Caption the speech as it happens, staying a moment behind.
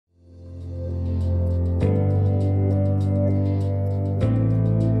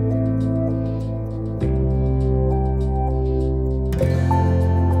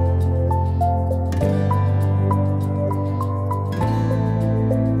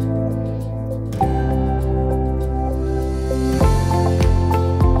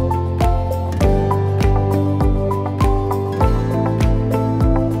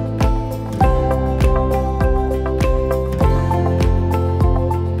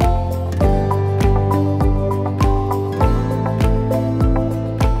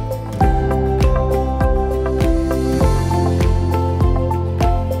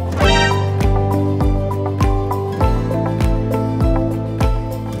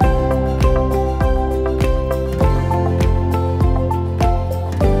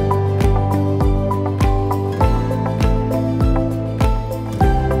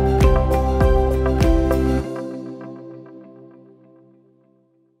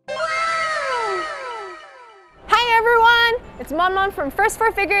It's Mon Mon from First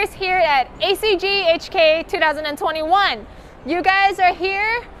Four Figures here at ACGHK 2021. You guys are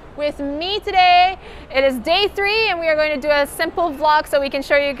here with me today. It is day 3 and we are going to do a simple vlog so we can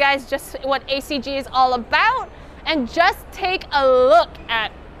show you guys just what ACG is all about, and just take a look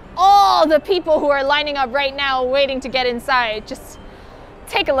at all the people who are lining up right now waiting to get inside. Just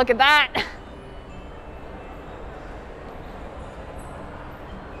take a look at that.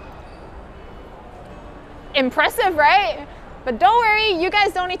 Impressive, right? But don't worry, you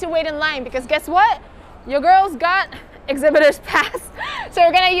guys don't need to wait in line, because guess what? Your girls got exhibitor's pass. So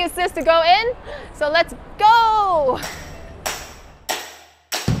we're gonna use this to go in. So let's go!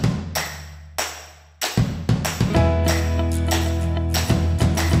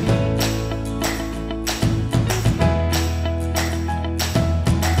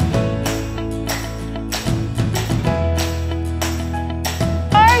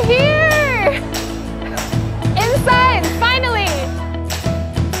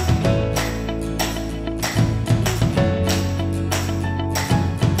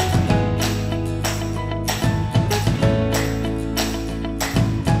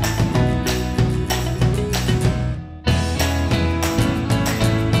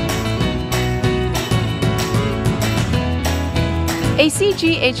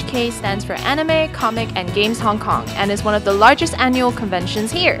 ACGHK stands for Anime, Comic and Games Hong Kong and is one of the largest annual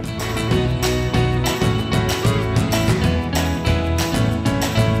conventions here.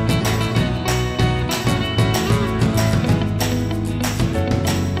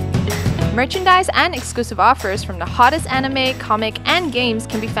 Merchandise and exclusive offers from the hottest anime, comic and games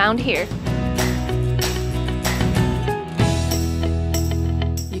can be found here.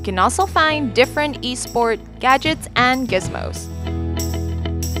 You can also find different eSport gadgets and gizmos.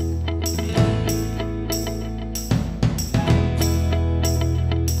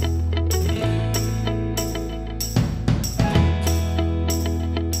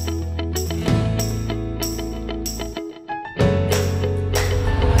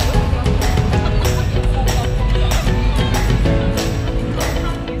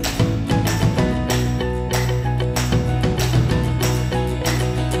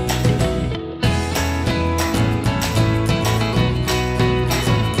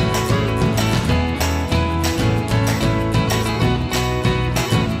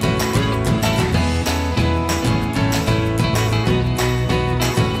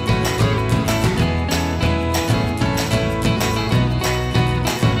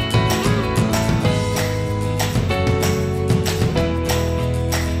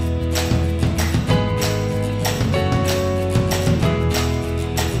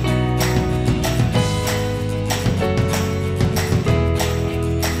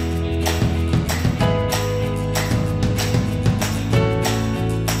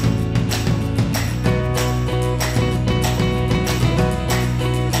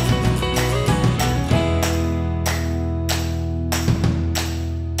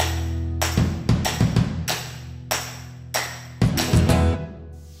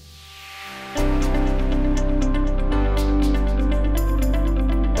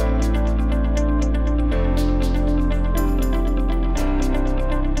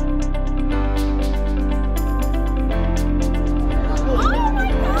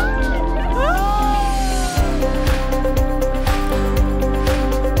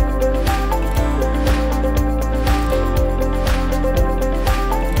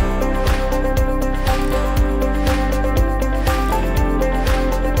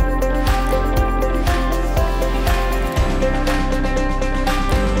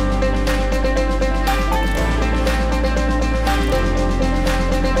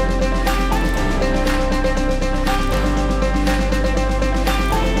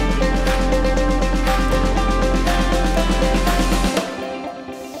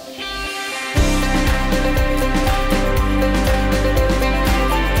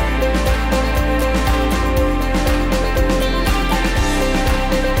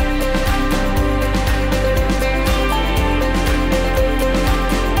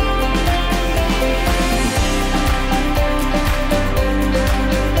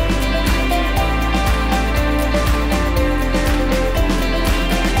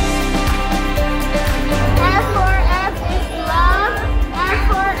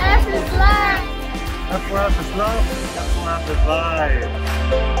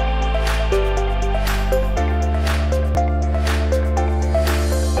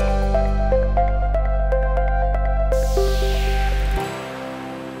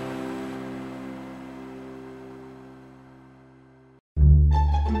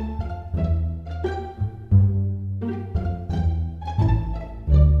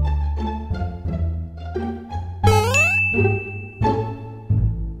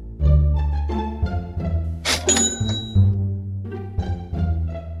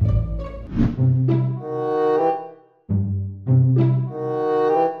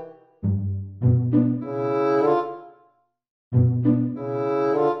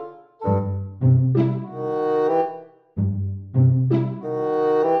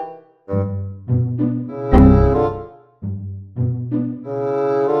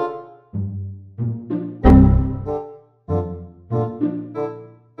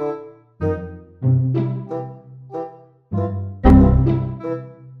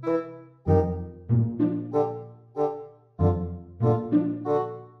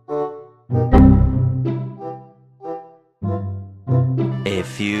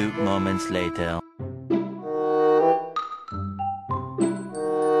 few moments later.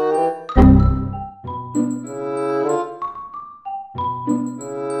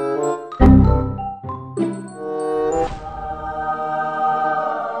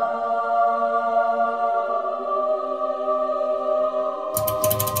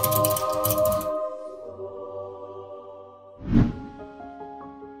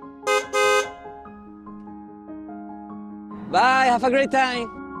 Bye, have a great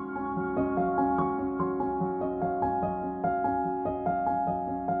time.